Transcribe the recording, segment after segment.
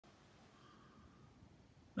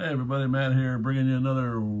Hey everybody, Matt here, bringing you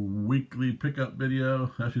another weekly pickup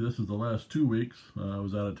video. Actually, this is the last 2 weeks. I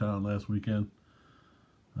was out of town last weekend,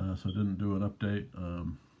 so I didn't do an update.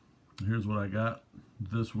 Here's what I got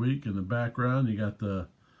this week. In the background, you got the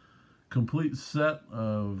complete set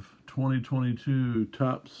of 2022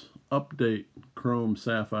 Topps Update Chrome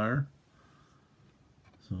Sapphire.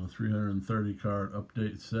 So a 330 card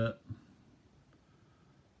update set.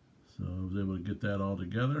 So I was able to get that all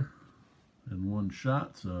together in one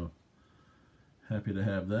shot, so happy to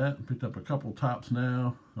have that. Picked up a couple Topps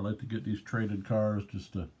now. I like to get these traded cars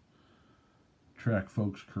just to track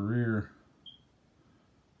folks' career.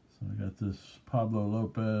 So I got this Pablo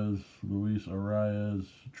Lopez, Luis Arias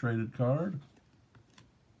traded card.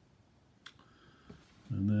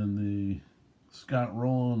 And then the Scott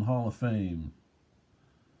Rowland Hall of Fame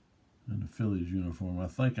in the Phillies uniform. I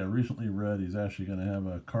think I recently read he's actually going to have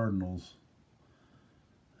a Cardinals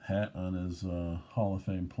hat on his Hall of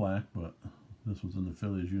Fame plaque, but this was in the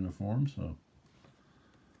Phillies uniform, so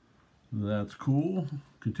that's cool.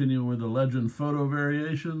 Continuing with the Legend photo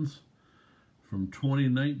variations from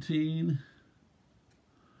 2019.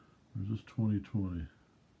 Or is this 2020?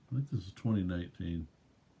 I think this is 2019.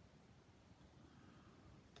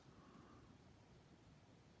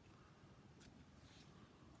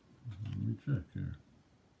 Let me check here.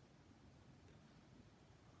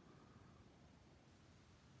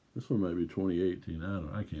 This one might be 2018.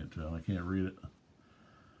 I can't tell. I can't read it.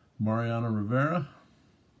 Mariano Rivera.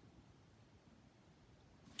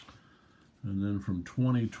 And then from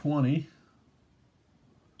 2020,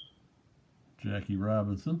 Jackie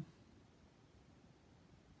Robinson.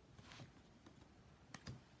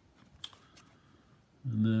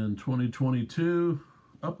 And then 2022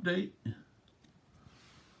 update.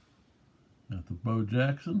 Got the Bo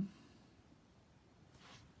Jackson.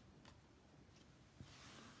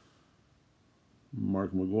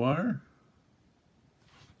 Mark McGuire.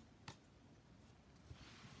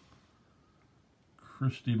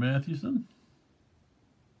 Christy Mathewson.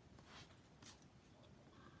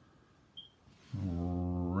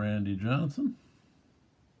 Randy Johnson.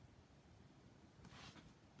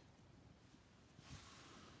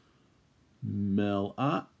 Mel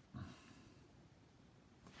Ott.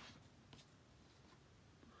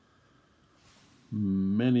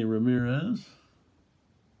 Manny Ramirez.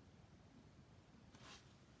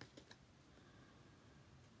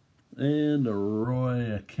 And a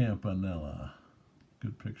Roy Campanella.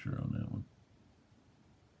 Good picture on that one.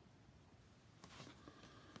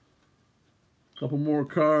 Couple more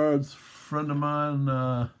cards. Friend of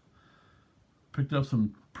mine picked up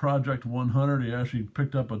some Project 100. He actually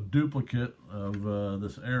picked up a duplicate of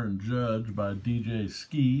this Aaron Judge by DJ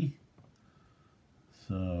Ski.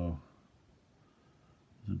 So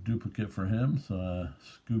it's a duplicate for him, so I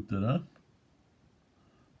scooped it up.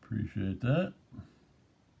 Appreciate that.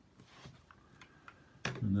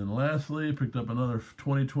 And then lastly, picked up another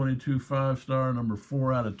 2022 5-star, number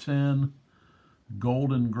 4 out of 10,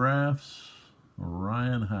 Golden Graphs,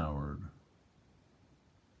 Ryan Howard.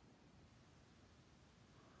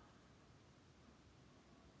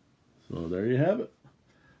 So there you have it.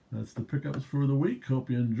 That's the pickups for the week.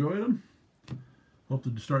 Hope you enjoyed them. Hope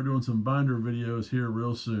to start doing some binder videos here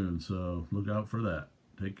real soon, so look out for that.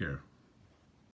 Take care.